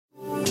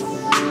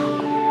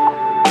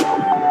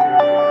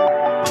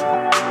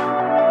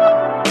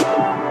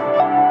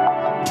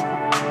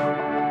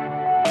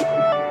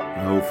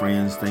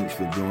Thanks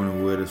for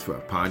joining with us for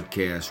a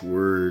podcast,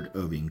 Word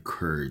of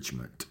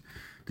Encouragement.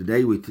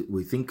 Today we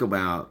think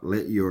about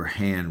let your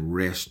hand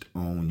rest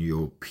on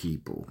your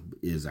people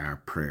is our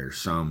prayer.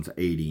 Psalms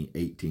 80,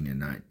 18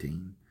 and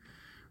 19.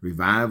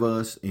 Revive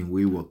us and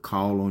we will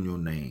call on your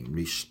name.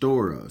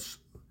 Restore us,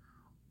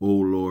 O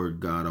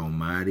Lord God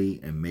Almighty,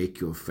 and make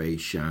your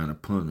face shine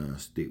upon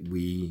us that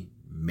we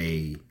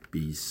may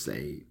be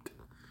saved.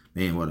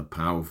 Man, what a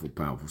powerful,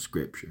 powerful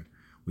scripture.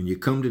 When you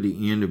come to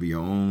the end of your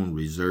own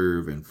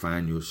reserve and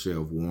find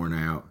yourself worn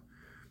out,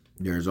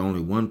 there's only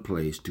one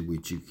place to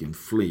which you can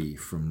flee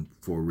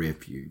for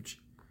refuge.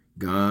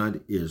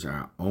 God is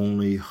our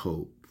only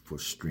hope for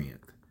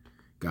strength.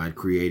 God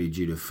created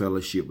you to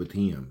fellowship with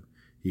Him.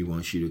 He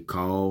wants you to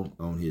call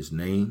on His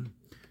name.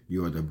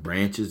 You are the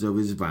branches of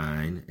His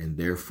vine, and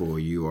therefore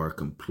you are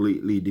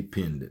completely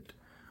dependent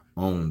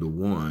on the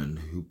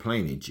one who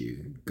planted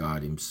you,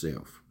 God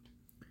Himself.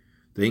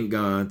 Thank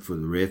God for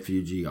the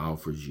refuge He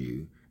offers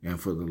you and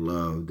for the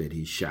love that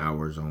He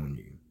showers on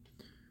you.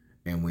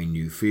 And when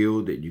you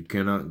feel that you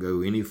cannot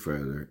go any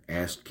further,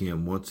 ask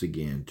Him once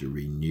again to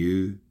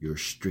renew your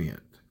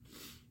strength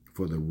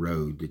for the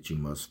road that you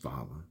must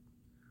follow.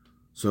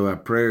 So I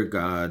pray,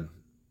 God,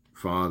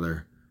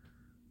 Father,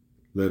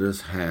 let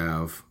us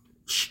have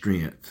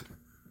strength.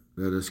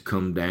 Let us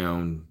come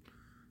down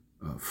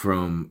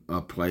from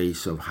a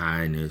place of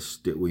highness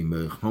that we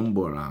may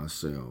humble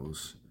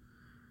ourselves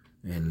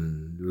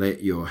and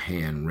let your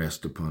hand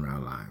rest upon our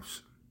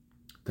lives.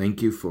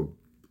 Thank you for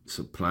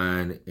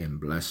supplying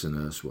and blessing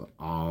us with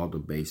all the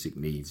basic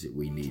needs that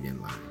we need in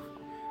life.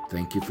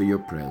 Thank you for your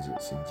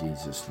presence in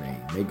Jesus'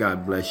 name. May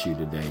God bless you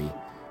today.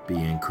 Be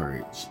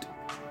encouraged.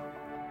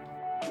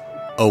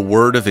 A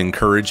Word of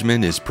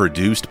Encouragement is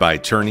produced by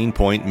Turning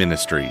Point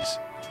Ministries.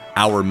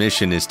 Our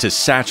mission is to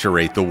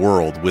saturate the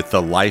world with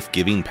the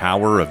life-giving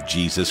power of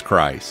Jesus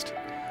Christ.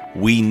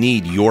 We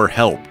need your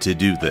help to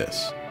do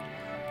this.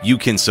 You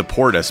can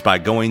support us by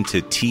going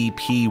to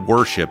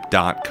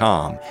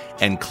tpworship.com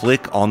and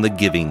click on the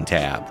Giving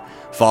tab.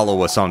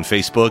 Follow us on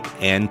Facebook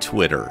and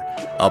Twitter.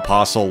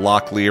 Apostle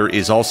Locklear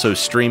is also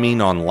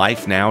streaming on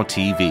Life Now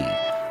TV.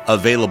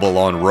 Available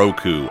on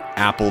Roku,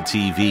 Apple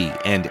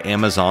TV, and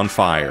Amazon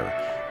Fire.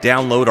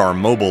 Download our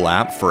mobile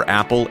app for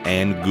Apple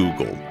and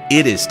Google.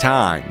 It is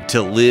time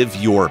to live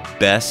your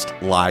best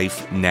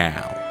life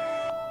now.